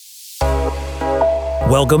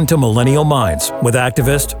Welcome to Millennial Minds with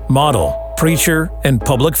activist, model, preacher, and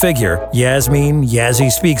public figure Yasmin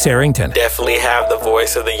Yazzie Speaks Arrington. Definitely have the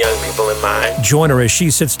voice of the young people in mind. Join her as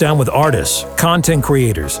she sits down with artists, content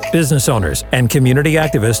creators, business owners, and community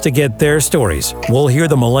activists to get their stories. We'll hear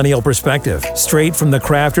the millennial perspective, straight from the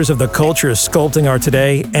crafters of the culture sculpting our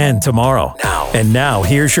today and tomorrow. And now,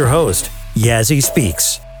 here's your host, Yazzie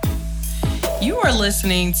Speaks. You are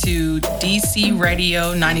listening to DC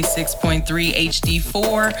Radio 96.3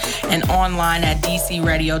 HD4 and online at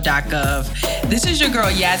dcradio.gov. This is your girl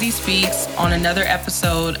Yazzie Speaks on another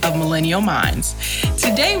episode of Millennial Minds.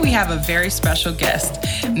 Today we have a very special guest,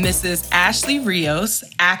 Mrs. Ashley Rios,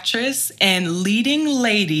 actress and leading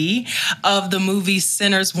lady of the movie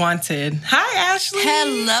Sinners Wanted. Hi, Ashley.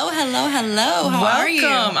 Hello. How are you?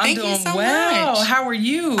 Welcome. I'm doing well. Much. How are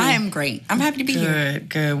you? I am great. I'm happy to be here.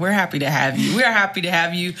 Good. We're happy to have you. We're happy to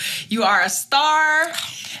have you. You are a star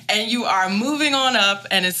and you are moving on up,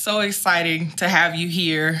 and it's so exciting to have you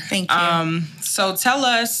here. Thank you. So tell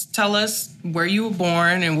us where you were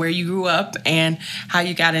born and where you grew up and how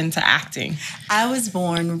you got into acting. I was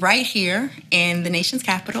born right here in the nation's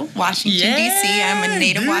capital, Washington, D.C. I'm a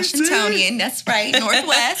native Washingtonian. That's right,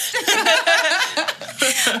 Northwest.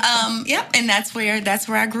 And that's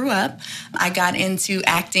where I grew up. I got into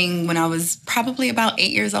acting when I was probably about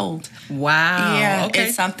 8 years old. Wow. Yeah, okay.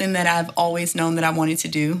 It's something that I've always known that I wanted to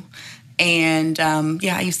do. And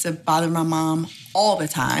I used to bother my mom all the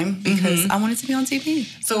time because I wanted to be on TV.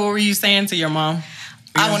 So what were you saying to your mom?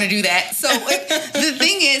 I want to do that. So the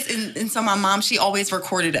thing is, and so my mom, she always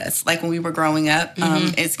recorded us, like when we were growing up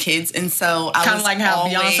as kids. And so I kind was of like how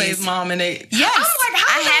always, Beyonce's mom and they. Yes, I'm like,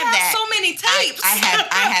 how do they have so many tapes?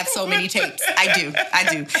 I have so many tapes. I do.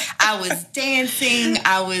 I was dancing.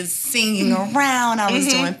 I was singing around. I was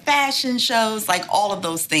doing fashion shows, like all of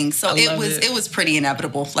those things. So it was pretty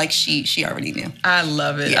inevitable. Like she already knew. I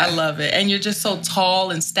love it. Yeah. I love it. And you're just so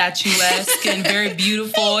tall and statuesque and very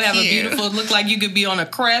beautiful. You have a beautiful look like you could be on a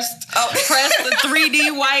Crest, the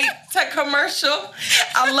 3D white commercial.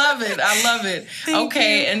 I love it.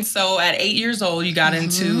 Okay, and so at 8 years old, you got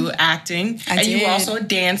into acting, you were also a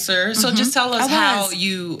dancer. So just tell us how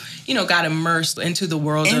you got immersed into the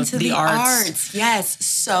world of the arts. Yes.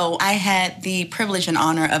 So I had the privilege and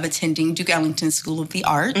honor of attending Duke Ellington School of the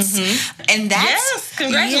Arts, and that's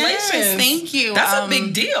congratulations. Yes, thank you. That's a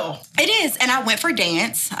big deal. It is, and I went for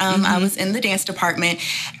dance. I was in the dance department,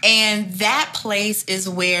 and that place is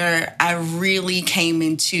where I really came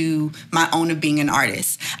into my own of being an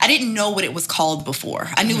artist. I didn't know what it was called before.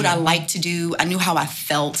 I knew what I liked to do. I knew how I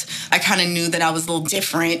felt. I kind of knew that I was a little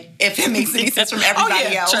different, if it makes any sense, from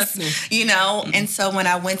everybody else. Trust me. And so when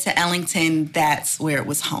I went to Ellington, that's where it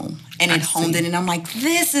was home. And it homed in, and I'm like,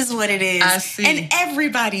 this is what it is. I see. And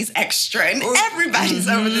everybody's extra, and everybody's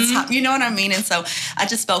over the top. You know what I mean? And so I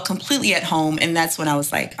just felt completely at home, and that's when I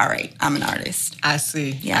was like, all right, I'm an artist. I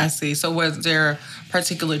see. Yeah. I see. So was there a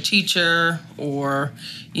particular teacher, or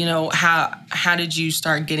how did you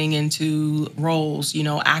start getting into roles,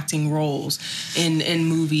 acting roles in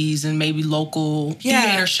movies and maybe local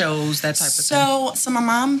theater shows, that type of thing? So my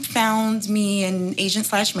mom found me an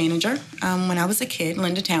agent/manager when I was a kid,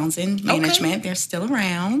 Linda Townsend Management. Okay. They're still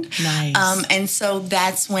around. Nice. And so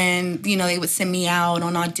that's when, they would send me out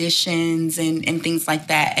on auditions and things like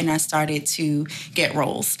that, and I started to get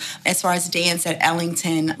roles. As far as dance at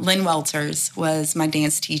Ellington, Lynn Welters was my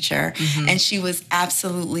dance teacher, and she was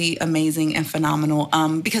absolutely amazing and phenomenal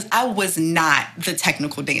because I was not the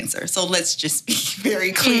technical dancer. So let's just be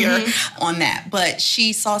very clear on that. But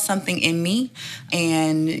she saw something in me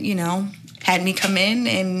and, had me come in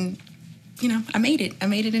and, I made it. I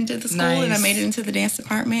made it into the school and I made it into the dance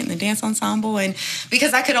department and the dance ensemble. And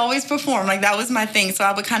because I could always perform, like that was my thing. So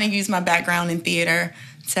I would kind of use my background in theater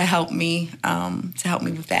to help me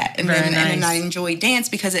with that. And then I enjoyed dance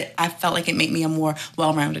because I felt like it made me a more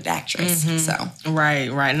well-rounded actress. So Right.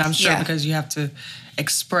 And I'm sure because you have to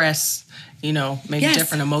express, maybe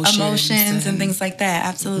different emotions and things like that.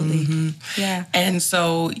 Absolutely. Yeah. And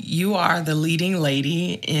so you are the leading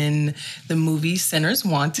lady in the movie Sinners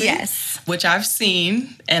Wanted. Yes. Which I've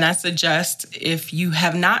seen, and I suggest if you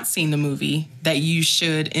have not seen the movie that you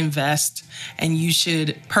should invest and you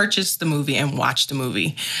should purchase the movie and watch the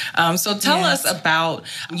movie. So tell us about,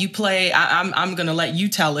 you play, I'm going to let you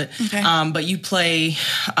tell it, but you play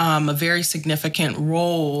a very significant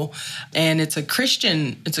role, and it's a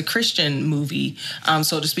Christian movie,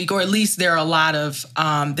 so to speak, or at least there are a lot of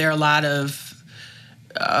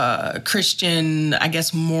Christian, I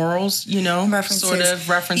guess, morals, references. Sort of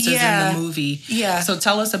references in the movie. Yeah. So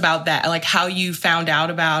tell us about that, like how you found out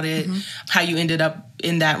about it, how you ended up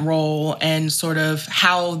in that role and sort of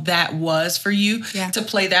how that was for you to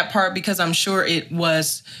play that part, because I'm sure it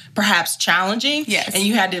was perhaps challenging. Yes. And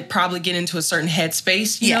you had to probably get into a certain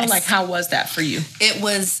headspace, you know, like how was that for you? It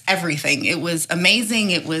was everything. It was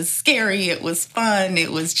amazing. It was scary. It was fun.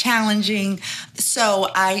 It was challenging. So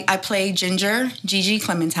I played Ginger, Gigi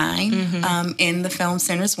Clementine, in the film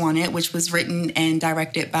Sinners Wanted, which was written and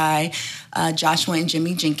directed by Joshua and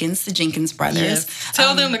Jimmy Jenkins, the Jenkins brothers. Yes.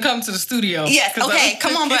 Tell them to come to the studio. Yes. Okay.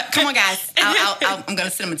 Come on, guys. I'm going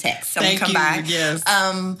to send them a text. Tell them to come by. Yes.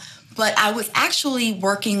 But I was actually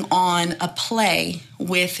working on a play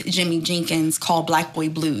with Jimmy Jenkins called Black Boy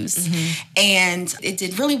Blues. And it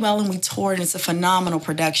did really well, and we toured, and it's a phenomenal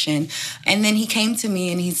production. And then he came to me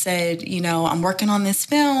and he said, you know, I'm working on this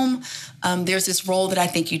film. There's this role that I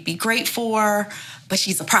think you'd be great for, but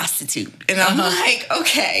she's a prostitute. And I'm like,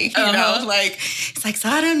 okay, you know, like, it's like, so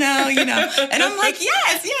I don't know, you know. And I'm like,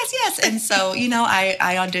 yes. And so, you know,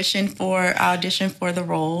 I auditioned for the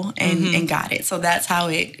role and got it. So that's how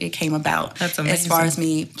it came about. That's amazing. As far as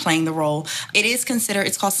me playing the role. It is considered,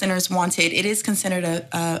 it's called Sinners Wanted. It is considered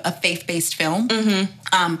a faith-based film.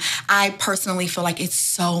 I personally feel like it's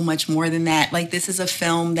so much more than that. Like, this is a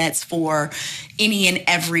film that's for any and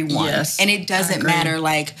everyone. Yes, and it doesn't matter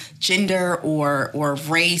like gender or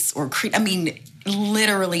race or creed. I mean,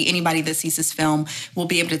 literally anybody that sees this film will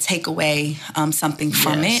be able to take away something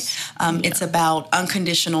from it. It's about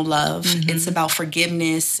unconditional love. It's about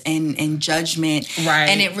forgiveness and judgment. Right.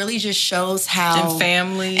 And it really just shows how... And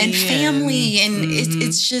family. And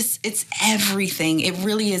it's everything. It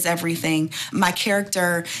really is everything. My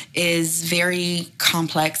character is very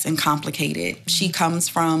complex and complicated. She comes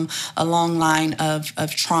from a long line of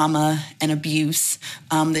trauma and abuse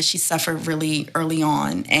that she suffered really early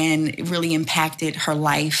on, and it really impacted her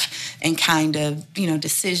life and kind of, you know,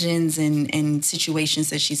 decisions and situations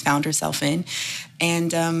that she's found herself in.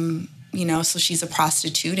 And, you know, so she's a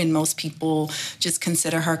prostitute, and most people just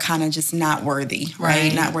consider her kind of just not worthy,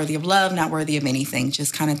 right? Not worthy of love, not worthy of anything,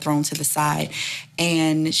 just kind of thrown to the side.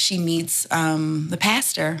 And she meets the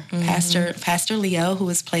pastor, Pastor Leo, who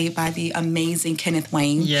is played by the amazing Kenneth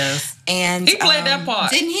Wayne. Yes. And he played that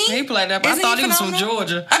part. Didn't he? He played that part. I thought he was from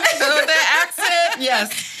Georgia. With that accent,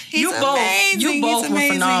 yes. You both were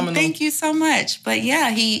phenomenal. Thank you so much. But yeah,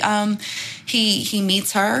 he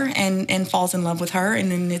meets her and falls in love with her,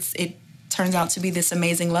 and then it turns out to be this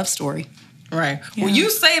amazing love story. Right. Yeah. Well, you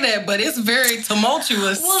say that, but it's very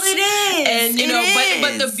tumultuous. Well, it is. And you know,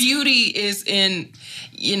 but the beauty is in,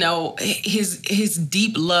 you know, his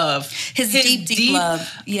deep love. His deep love.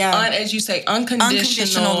 Yeah. As you say,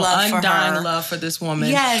 unconditional love, undying love for this woman.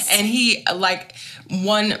 Yes. And he, like,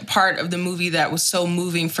 one part of the movie that was so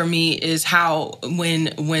moving for me is how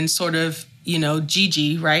when sort of, you know,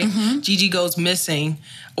 Gigi, right? Gigi goes missing,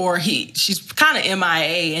 or she's kind of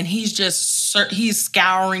MIA, and he's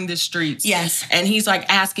scouring the streets. Yes. And he's like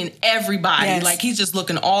asking everybody, like he's just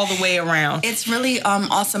looking all the way around. It's really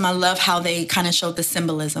awesome. I love how they kind of showed the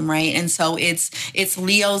symbolism, right? And so it's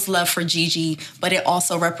Leo's love for Gigi, but it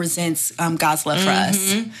also represents God's love for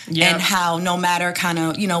us. Yep. And how no matter kind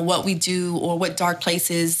of, you know, what we do or what dark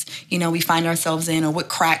places, you know, we find ourselves in, or what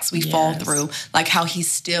cracks we fall through, like how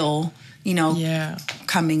he's still, you know,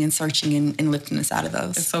 coming and searching and lifting us out of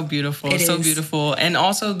those. It's so beautiful. It's so beautiful. And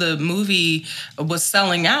also the movie was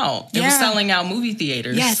selling out. It was selling out movie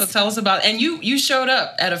theaters. Yes. So tell us about, and you showed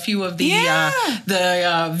up at a few of the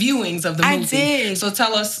viewings of the movie. I did. So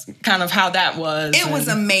tell us kind of how that was. It was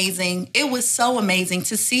amazing. It was so amazing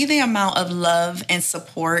to see the amount of love and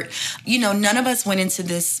support. You know, none of us went into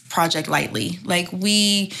this project lightly. Like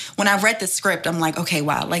when I read the script, I'm like, okay,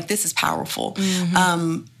 wow, like this is powerful.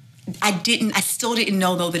 I still didn't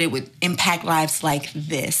know, though, that it would impact lives like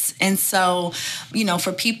this. And so, you know,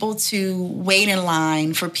 for people to wait in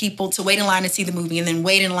line, to see the movie and then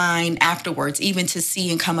wait in line afterwards, even to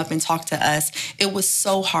see and come up and talk to us, it was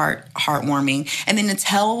so heartwarming. And then to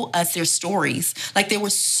tell us their stories. Like, there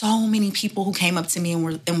were so many people who came up to me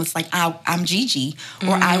and was like, I'm Gigi,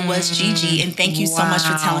 or I was Gigi, and thank you so much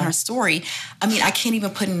for telling her story. I mean, I can't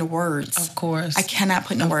even put into words. Of course. I cannot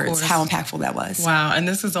put into words how impactful that was. Wow. And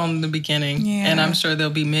this is on the beginning. Yeah. And I'm sure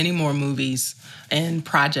there'll be many more movies and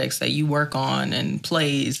projects that you work on and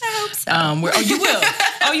plays. I hope so. You will.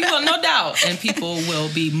 You will, no doubt. And people will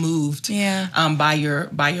be moved by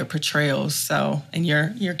your portrayals, so, and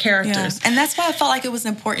your characters. Yeah. And that's why I felt like it was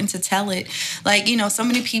important to tell it. Like, you know, so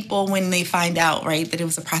many people, when they find out, right, that it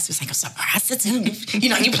was a prostitute, it's like, it's a prostitute. You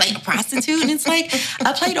know, you played a prostitute. And it's like,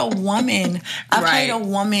 I played a woman. I played a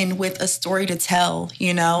woman with a story to tell,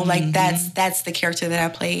 you know? Like, that's the character that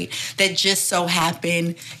I played that just so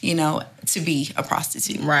happened, you know, to be a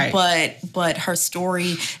prostitute. Right. But her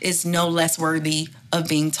story is no less worthy of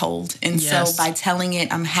being told. And so by telling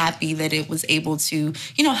it, I'm happy that it was able to,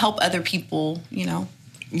 help other people,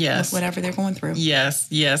 with whatever they're going through. Yes,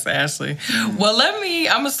 Ashley. Well, I'm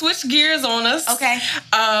going to switch gears on us. Okay.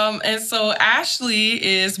 And so Ashley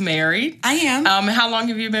is married. I am. How long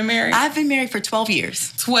have you been married? I've been married for 12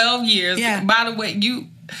 years. 12 years. Yeah. By the way,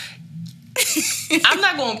 I'm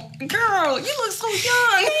not going, girl, you look so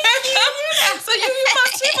young. So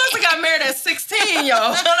she must have got married at 16,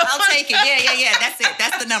 y'all. I'll take it. Yeah. That's it.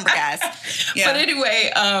 That's the number, guys. Yeah. But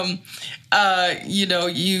anyway,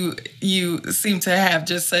 you seem to have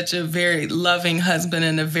just such a very loving husband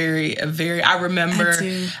and a very, I remember,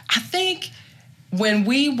 I think when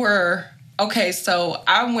we were, okay, so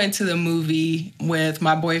I went to the movie with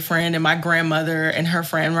my boyfriend and my grandmother and her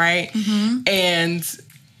friend, right? Mm-hmm. And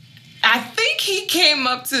I think he came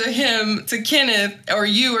up to Kenneth or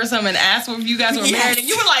you or something and asked if you guys were married. And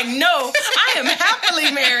you were like, no, I am happily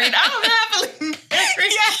married. I'm happily married.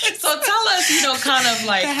 Yes. So tell us, kind of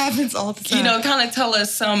like... That happens all the time. Kind of tell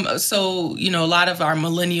us so, a lot of our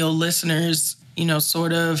millennial listeners,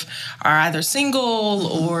 sort of are either single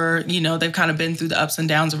or, they've kind of been through the ups and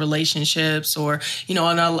downs of relationships or, and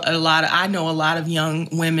I know a lot of young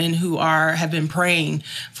women who have been praying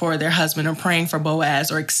for their husband or praying for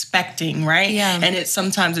Boaz or expecting, right? Yeah. And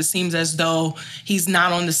sometimes it seems as though he's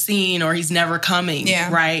not on the scene or he's never coming,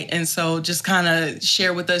 right? And so just kind of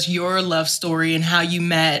share with us your love story and how you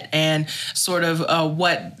met and sort of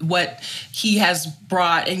what he has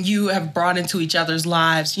brought and you have brought into each other's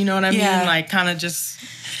lives. You know what I mean? Like kind of just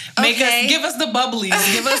give us the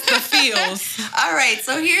bubblies, give us the feels. All right,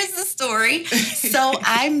 so here's the story. So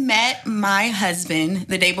I met my husband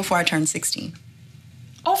the day before I turned 16.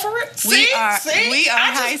 Oh, for real? We are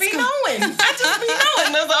high school. I just be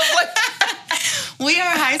knowing. We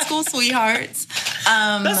are high school sweethearts.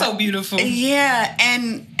 That's so beautiful. Yeah,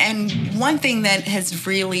 and one thing that has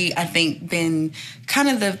really, I think, been kind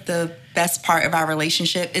of the best part of our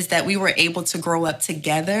relationship is that we were able to grow up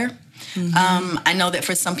together. Mm-hmm. I know that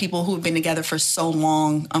for some people who have been together for so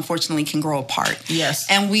long, unfortunately, can grow apart. Yes,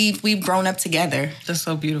 and we've grown up together. That's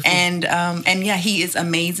so beautiful. And yeah, he is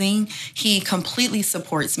amazing. He completely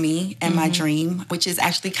supports me and my dream, which is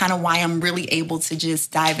actually kind of why I'm really able to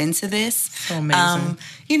just dive into this. So amazing.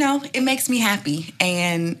 It makes me happy,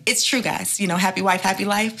 and it's true, guys. Happy wife, happy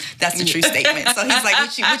life. That's the true statement. So he's like,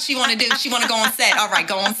 what she want to do? She want to go on set. All right,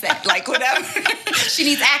 go on set. Like whatever. She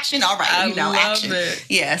needs action. All right, action. It.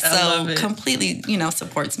 Yeah. So completely,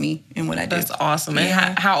 supports me in what I do. That's awesome.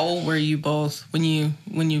 And how old were you both when you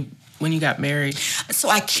got married? So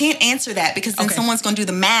I can't answer that because then someone's going to do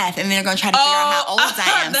the math and they're going to try to figure out how old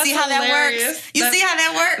I am. See how hilarious. That works? You see how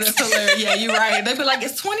that works? That's hilarious. Yeah, you're right. They'd be like,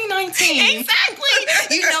 it's 2019. Exactly.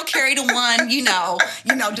 Carry the one,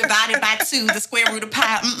 divided by 2, the square root of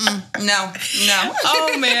pi. No.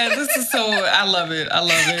 Oh, man. This is I love it.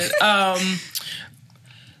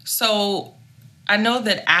 So I know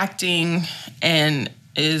that acting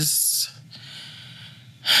is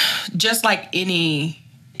just like any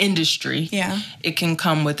industry, it can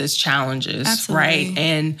come with its challenges. Absolutely. Right?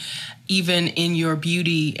 And even in your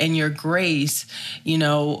beauty and your grace,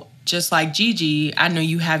 just like Gigi, I know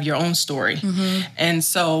you have your own story. Mm-hmm. And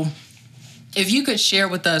so if you could share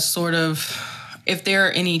with us sort of if there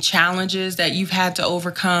are any challenges that you've had to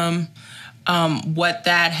overcome, what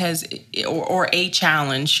that has, or a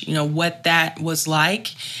challenge, what that was like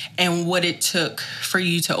and what it took for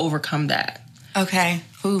you to overcome that. Okay.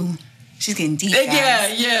 Ooh. She's getting deep,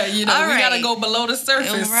 guys. Yeah. We got to go below the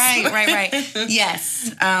surface. Right.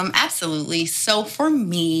 Yes, absolutely. So for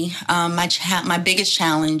me, my biggest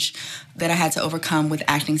challenge that I had to overcome with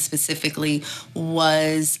acting specifically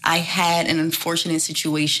was I had an unfortunate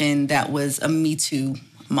situation that was a Me Too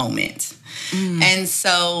moment. And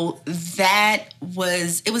so it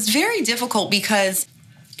was very difficult because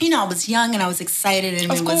I was young and I was excited and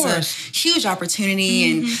it was a huge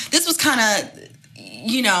opportunity. And this was kind of,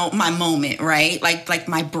 my moment, right? Like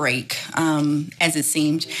my break, as it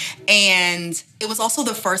seemed. And it was also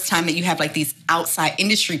the first time that you have like these outside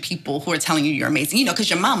industry people who are telling you you're amazing, because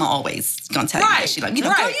your mama always gonna tell you that. She's like, girl,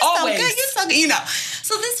 you're so good, you're so good,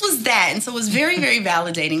 So this was that. And so it was very, very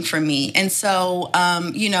validating for me. And so,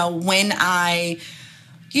 when I,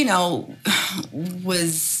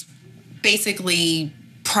 was basically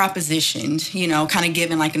propositioned, kind of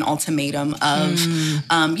given like an ultimatum of,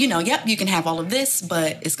 yep, you can have all of this,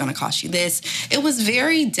 but it's going to cost you this. It was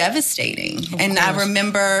very devastating. And I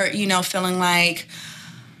remember, feeling like,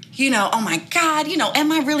 oh my God,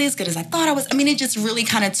 am I really as good as I thought I was? I mean, it just really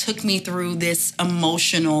kind of took me through this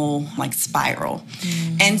emotional like spiral.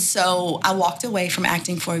 Mm-hmm. And so I walked away from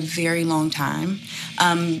acting for a very long time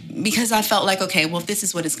because I felt like, okay, well, if this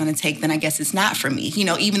is what it's going to take, then I guess it's not for me.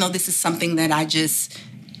 Even though this is something that I just,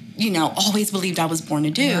 always believed I was born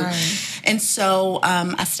to do. Right. And so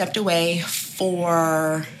I stepped away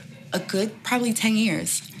for a good probably 10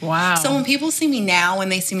 years. Wow. So when people see me now and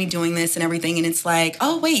they see me doing this and everything, and it's like,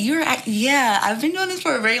 oh, wait, yeah, I've been doing this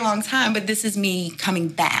for a very long time, but this is me coming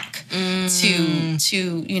back to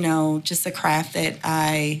just a craft that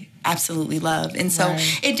I absolutely love. And so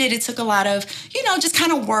it took a lot of, just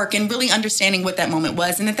kind of work and really understanding what that moment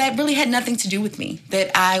was, and that really had nothing to do with me,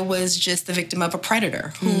 that I was just the victim of a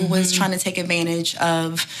predator who was trying to take advantage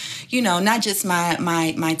of, not just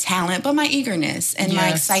my talent, but my eagerness and my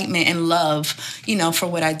excitement and love, for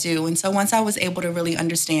what I do. And so once I was able to really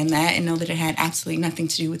understand that and know that it had absolutely nothing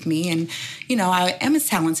to do with me, and, I am as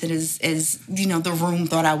talented as the room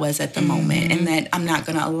thought I was at the moment, and that I'm not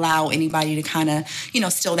going to allow anybody to kind of,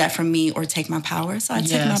 steal that from me or take my power. So I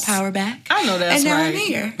took my power back. I know that's and now right. I'm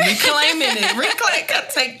here. Reclaiming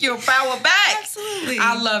it. Take your power back. Absolutely.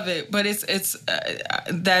 I love it. But it's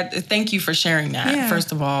that. Thank you for sharing that,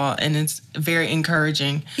 first of all. And it's very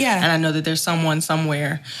encouraging. Yeah. And I know that there's someone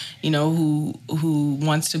somewhere, who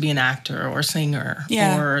wants to be an actor or singer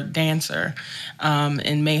or dancer,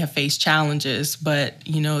 and may have faced challenges. But,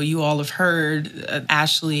 you all have heard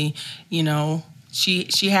Ashley,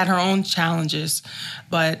 she had her own challenges,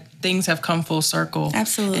 but things have come full circle.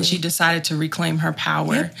 Absolutely. And she decided to reclaim her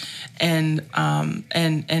power. Yep.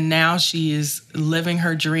 And now she is living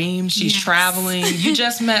her dream. She's traveling. You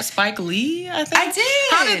just met Spike Lee, I think? I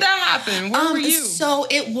did. How did that happen? Where were you? So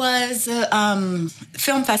it was a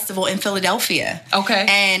film festival in Philadelphia. Okay.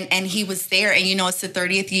 And he was there, and it's the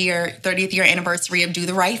 30th year anniversary of Do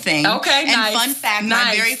the Right Thing. Okay, and nice. Fun fact,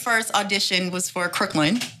 my very first audition was for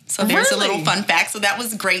Crooklyn. So there's a little fun fact. So that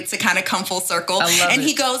was great to kind of come full circle. I love and it.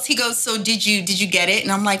 he goes, so did you get it?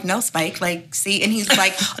 And I'm like, no, Spike, like, see? And he's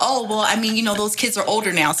like, oh, well, I mean, those kids are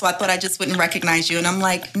older now, so I thought I just wouldn't recognize you. And I'm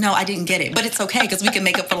like, no, I didn't get it. But it's okay, because we can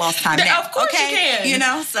make up for lost time now. Of course okay? you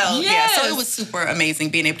can. So so it was super amazing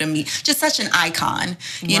being able to meet just such an icon.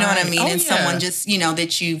 You know what I mean? Oh, and someone just,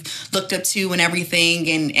 that you've looked up to and everything.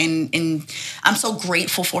 And I'm so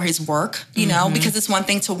grateful for his work, because it's one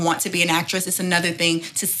thing to want to be an actress. It's another thing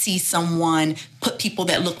to see someone put people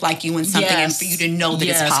that look like you in something and for you to know that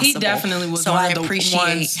it's possible. He definitely was so one I of the appreciate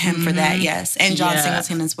ones, him for that, yes. And John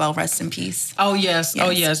Singleton as well, rest in peace. Oh, yes.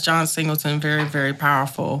 John Singleton, very, very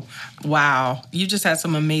powerful. Wow. You just had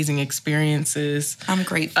some amazing experiences. I'm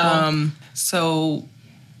grateful. So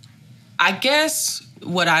I guess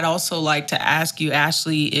what I'd also like to ask you,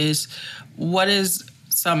 Ashley, is what is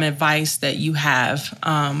some advice that you have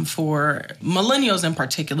for millennials in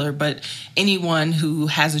particular, but anyone who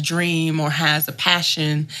has a dream or has a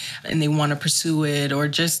passion and they want to pursue it, or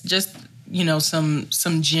just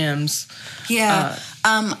some gems? Yeah.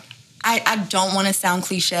 I don't want to sound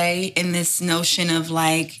cliche in this notion of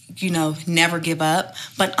like, never give up.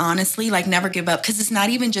 But honestly, like, never give up, because it's not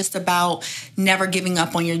even just about never giving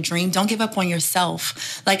up on your dream. Don't give up on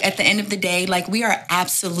yourself. Like, at the end of the day, like, we are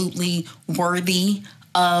absolutely worthy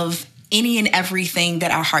of any and everything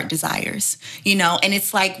that our heart desires, and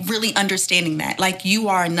it's like really understanding that, like, you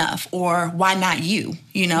are enough, or why not you,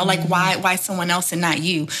 like, why someone else and not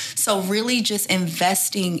you? So really just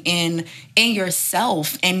investing in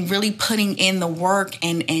yourself and really putting in the work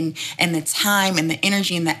and the time and the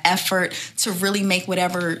energy and the effort to really make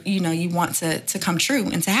whatever, you want to come true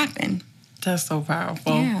and to happen. That's so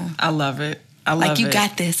powerful. Yeah. I love it. I love like, you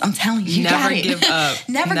got this. I'm telling you, you never got it. Give up.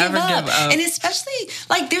 Never give up. And especially,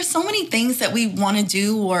 like, there's so many things that we want to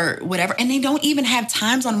do or whatever, and they don't even have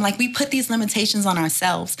times on them. Like, we put these limitations on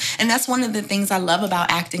ourselves. And that's one of the things I love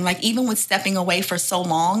about acting. Like, even with stepping away for so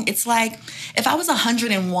long, it's like, if I was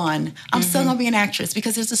 101, I'm still going to be an actress,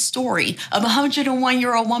 because there's a story of a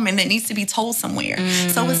 101-year-old woman that needs to be told somewhere.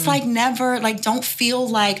 So it's like, never, like, don't feel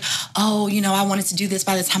like, oh, I wanted to do this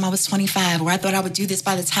by the time I was 25, or I thought I would do this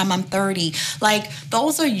by the time I'm 30. Like,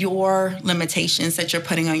 those are your limitations that you're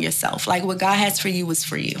putting on yourself. Like, what God has for you is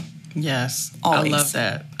for you. Yes. Always.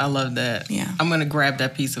 I love that. Yeah. I'm going to grab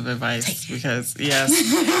that piece of advice because, yes,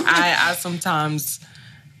 I sometimes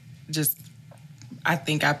I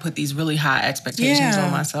think I put these really high expectations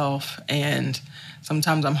on myself, and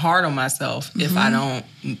sometimes I'm hard on myself if I don't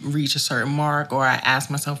reach a certain mark, or I ask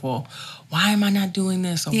myself, well, why am I not doing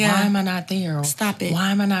this? Or why am I not there? Or stop it.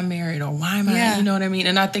 Why am I not married? Or why am I not, you know what I mean?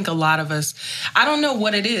 And I think a lot of us, I don't know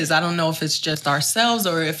what it is. I don't know if it's just ourselves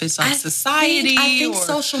or if it's our society. I think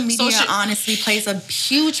social media honestly plays a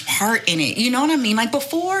huge part in it. You know what I mean? Like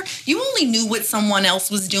before, you only knew what someone else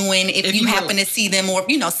was doing if you happened to see them, or,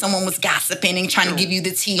 you know, someone was gossiping and trying to give you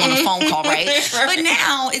the tea on a phone call, right? But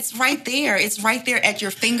now it's right there. It's right there at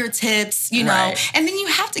your fingertips, you know. And then you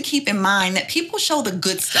have to keep in mind that people show the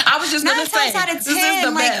good stuff. I was just going to say, 9 times out of 10, this is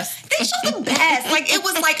the like, best. They show the best. Like, it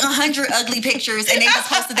was like 100 ugly pictures, and they just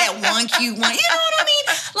posted that one cute one. You know what I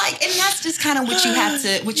mean? Like, and that's just kind of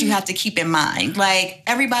what you have to keep in mind. Like,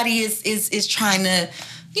 everybody is trying to,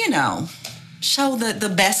 you know, show the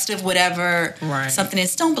best of whatever something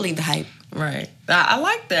is. Don't believe the hype. Right. I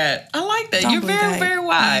like that. Don't You're very, very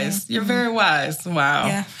wise. You're very wise. Wow.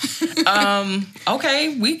 Yeah.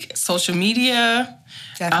 Okay. Social media.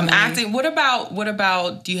 Definitely. Acting. What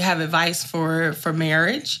about? Do you have advice for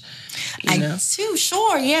marriage? I do.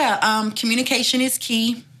 Sure. Yeah. Communication is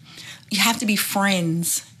key. You have to be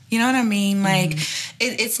friends. You know what I mean? Like,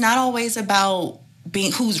 it's not always about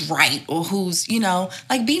being who's right or who's, you know,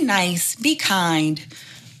 like, be nice, be kind,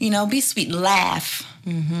 you know, be sweet, laugh.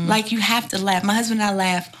 Like, you have to laugh. My husband and I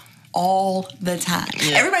laugh all the time.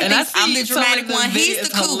 Yeah. Everybody thinks I'm the dramatic one. He's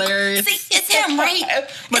the kook. Hilarious. See, it's him, right?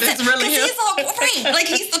 But it's really him. He's all right. Like,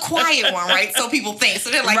 he's the quiet one, right? So people think. So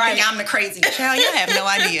they're like, think I'm the crazy child. You have no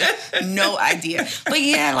idea. No idea. But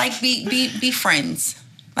yeah, like, be friends.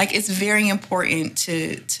 Like, it's very important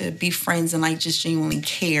to be friends and, like, just genuinely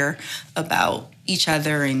care about each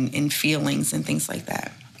other and feelings and things like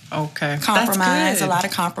that. Okay. Compromise, a lot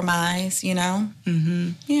of compromise, you know?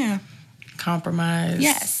 Yeah. Compromise.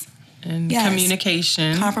 Yes. And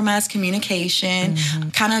communication. Compromise, communication.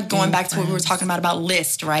 Kind of going back to what we were talking about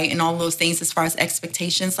list, right? And all those things as far as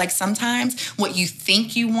expectations. Like, sometimes what you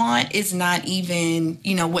think you want is not even,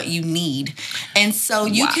 you know, what you need. And so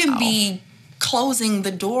you can be closing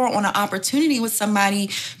the door on an opportunity with somebody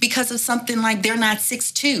because of something like they're not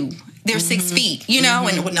 6'2". They're 6 feet, you know,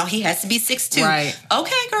 and no, he has to be 6'2". Right.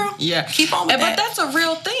 Okay, girl. Yeah. Keep on with that. But that's a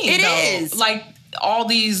real thing. It is. Like, all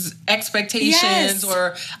these expectations,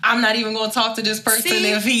 or I'm not even going to talk to this person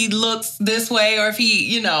if he looks this way, or if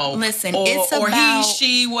he, you know, listen, or about, he,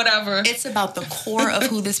 she, whatever. It's about the core of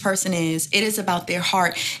who this person is. It is about their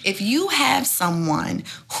heart. If you have someone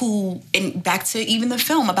who, and back to even the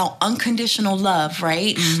film about unconditional love,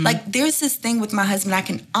 right? Like, there's this thing with my husband. I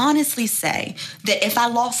can honestly say that if I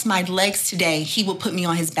lost my legs today, he would put me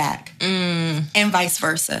on his back, and vice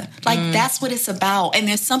versa. Like, that's what it's about. And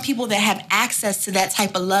there's some people that have access to that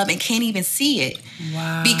type of love and can't even see it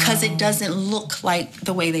because it doesn't look like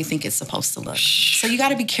the way they think it's supposed to look. So you got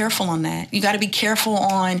to be careful on that. You got to be careful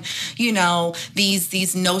on, you know,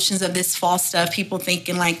 these notions of this false stuff. People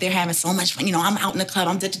thinking like they're having so much fun. You know, I'm out in the club.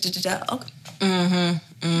 I'm da-da-da-da-da. Okay.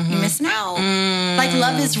 You're missing out. Like,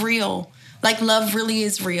 love is real. Like, love really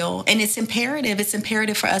is real. And it's imperative. It's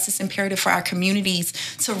imperative for us. It's imperative for our communities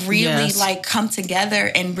to really, like, come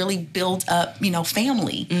together and really build up, you know,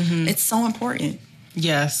 family. It's so important.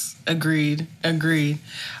 Yes. Agreed.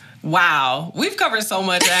 Wow. We've covered so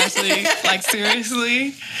much, Ashley. Like,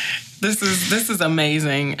 seriously. This is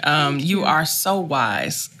amazing. You are so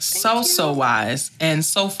wise, so wise, and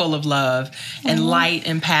so full of love and light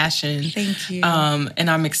and passion. Thank you. And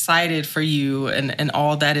I'm excited for you and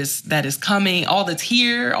all that is coming, all that's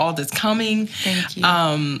here, all that's coming. Thank you.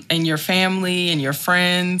 And your family and your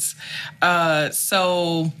friends.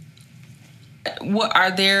 So, what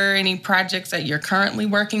are there any projects that you're currently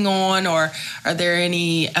working on, or are there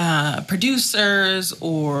any producers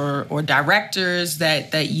or directors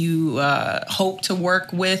that you hope to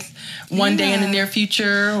work with one day in the near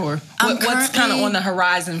future, or what's kind of on the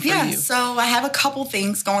horizon for you? Yeah, so I have a couple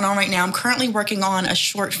things going on right now. I'm currently working on a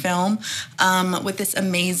short film with this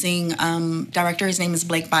amazing director. His name is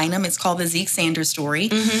Blake Bynum. It's called The Zeke Sanders Story.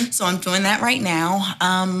 So I'm doing that right now.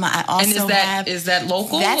 I also is that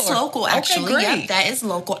local? That's local, actually. Okay, great. Yep, that is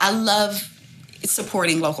local. I love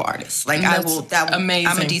supporting local artists. Like, amazing.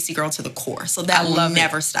 I'm a DC girl to the core, so that will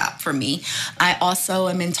never stop for me. I also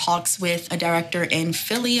am in talks with a director in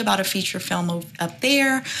Philly about a feature film up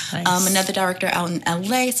there. Nice. Another director out in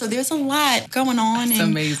LA. So there's a lot going on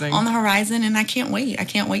amazing. On the horizon, and I can't wait. I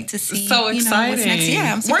can't wait to see. So exciting! What's next.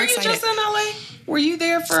 Yeah, I'm super excited. Were you just in LA? Were you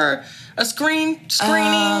there for a screening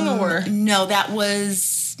or? No, that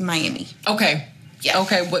was Miami. Okay. Yeah.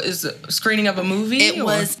 Okay, what is a screening of a movie? It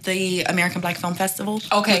was the American Black Film Festival.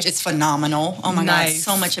 Okay. Which is phenomenal. Oh my God,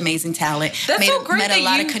 so much amazing talent. That's so great. Met a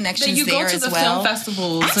lot of connections that you there go to as the well. film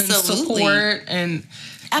festivals Absolutely. and support and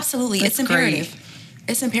absolutely, it's imperative. Great.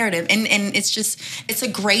 It's imperative. And it's a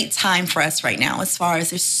great time for us right now as far as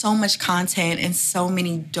there's so much content and so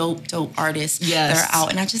many dope artists that are out.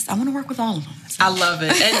 And I want to work with all of them. So. I love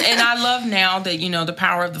it. And I love now that, the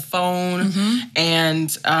power of the phone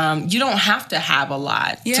and you don't have to have a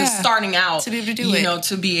lot to starting out to be able to do it.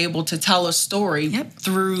 To be able to tell a story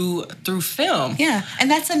through film. Yeah. And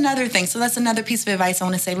that's another thing. So that's another piece of advice I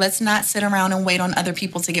want to say. Let's not sit around and wait on other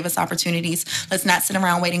people to give us opportunities. Let's not sit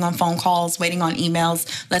around waiting on phone calls, waiting on emails.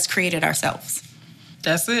 Let's create it ourselves.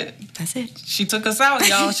 That's it. That's it. She took us out,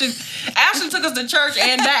 y'all. Ashley took us to church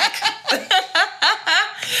and back.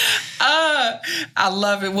 I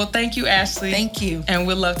love it. Well, thank you, Ashley. Thank you. And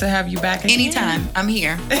we'd love to have you back again. Anytime. I'm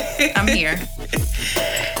here. I'm here.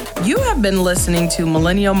 You have been listening to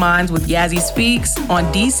Millennial Minds with Yazzie Speaks on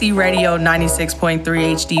DC Radio 96.3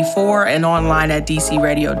 HD4 and online at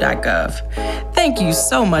dcradio.gov. Thank you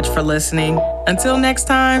so much for listening. Until next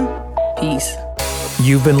time, peace.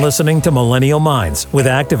 You've been listening to Millennial Minds with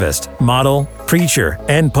activist, model, preacher,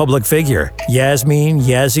 and public figure, Yasmeen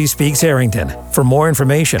Yazzie Speaks Arrington. For more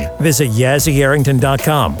information, visit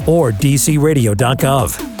YazzieArrington.com or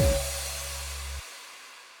dcradio.gov.